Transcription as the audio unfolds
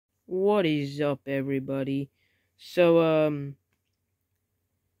What is up, everybody? So,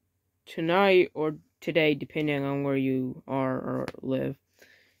 tonight or today, depending on where you are or live.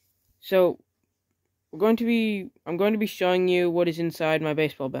 So, I'm going to be showing you what is inside my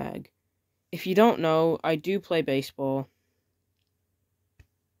baseball bag. If you don't know, I do play baseball.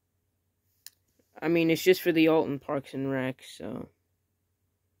 I mean, it's just for the Alton Parks and Rec, so.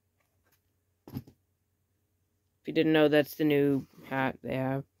 If you didn't know, that's the new hat they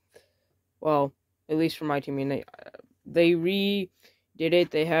have. Well, at least for my team, I mean, they redid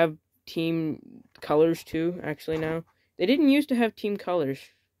it. They have team colors too, actually, now. They didn't used to have team colors.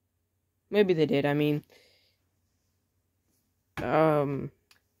 Maybe they did, I mean.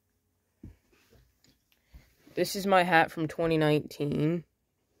 This is my hat from 2019.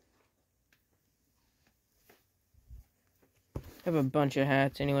 I have a bunch of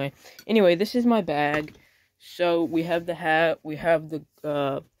hats, anyway. Anyway, this is my bag. So, we have the hat, we have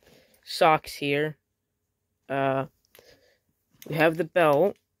the, socks here. We have the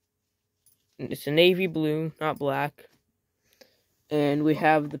belt. It's a navy blue, not black. And we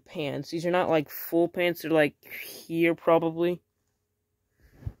have the pants. These are not, like, full pants. They're, like, here, probably.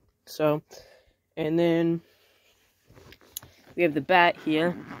 So, and then we have the bat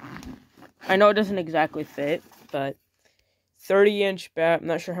here. I know it doesn't exactly fit, but 30-inch bat. I'm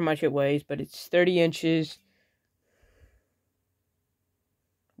not sure how much it weighs, but it's 30 inches.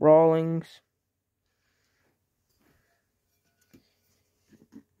 Rawlings.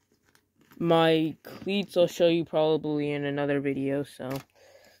 My cleats I'll show you probably in another video, so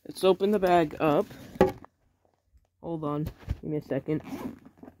let's open the bag up. Hold on, give me a second.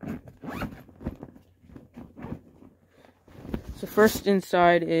 So first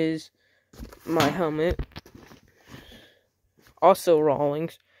inside is my helmet. Also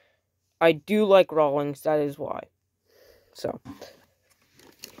Rawlings. I do like Rawlings, that is why. So.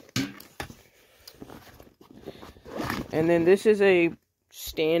 And then this is a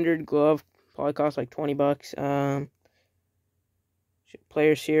standard glove. Probably costs like 20 bucks.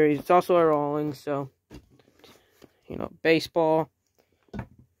 Player Series. It's also a Rawlings, so, you know, baseball.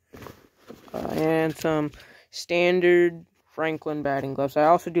 And some standard Franklin batting gloves. I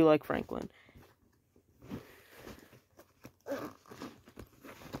also do like Franklin.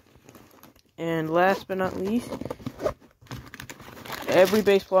 And last but not least, every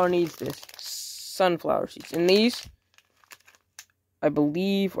baseballer needs this. Sunflower seeds. And these, I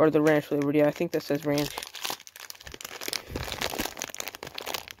believe, are the ranch flavored. Yeah, I think that says ranch.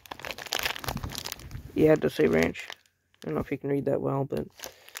 Yeah, it does say ranch. I don't know if you can read that well, but it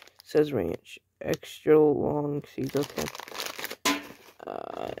says ranch. Extra long seeds, okay.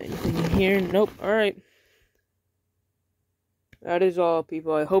 Anything in here? Nope, alright. That is all,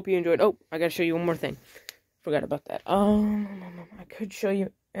 people. I hope you enjoyed. Oh, I gotta show you one more thing. Forgot about that. I could show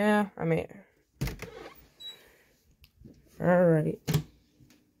you. Yeah, I mean. Alright.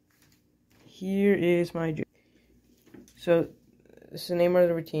 Here is my. So, this is the name of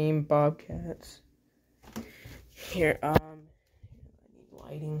the team, Bobcats. Here, I need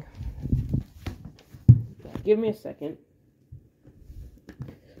lighting. Give me a second.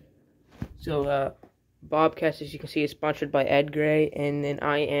 So, Bobcats, as you can see, is sponsored by Ed Gray, and then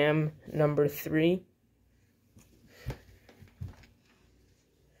I am number 3.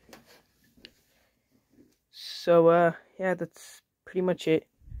 So, yeah, that's pretty much it.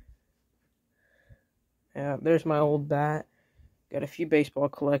 Yeah, there's my old bat. Got a few baseball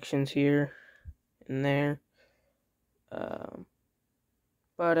collections here and there.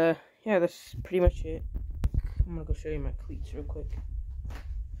 Yeah, that's pretty much it. I'm gonna go show you my cleats real quick.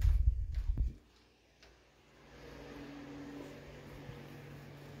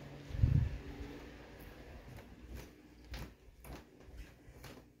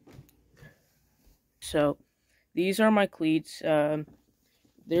 So, these are my cleats. They're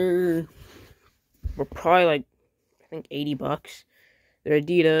probably like, I think 80 bucks. They're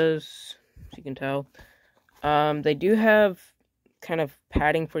Adidas, as you can tell. They do have kind of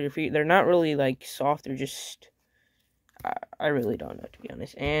padding for your feet. They're not really like soft. They're just, I really don't know, to be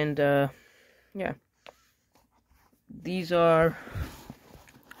honest. And yeah, these are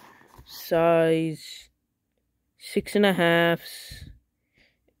size 6.5.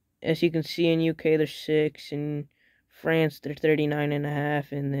 As you can see, in UK they're 6, in France they're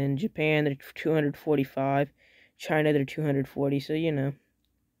 39.5, and then Japan they're 245, China they're 240. So you know,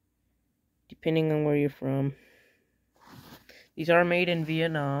 depending on where you're from. These are made in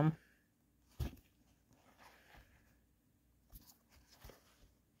Vietnam.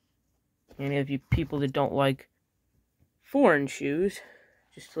 Any of you people that don't like foreign shoes,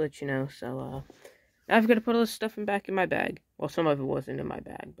 just to let you know. So, Now I've got to put all this stuff back in my bag. Well, some of it wasn't in my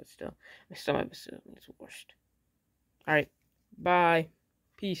bag, but still. Some of it still needs washed. Alright. Bye.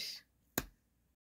 Peace.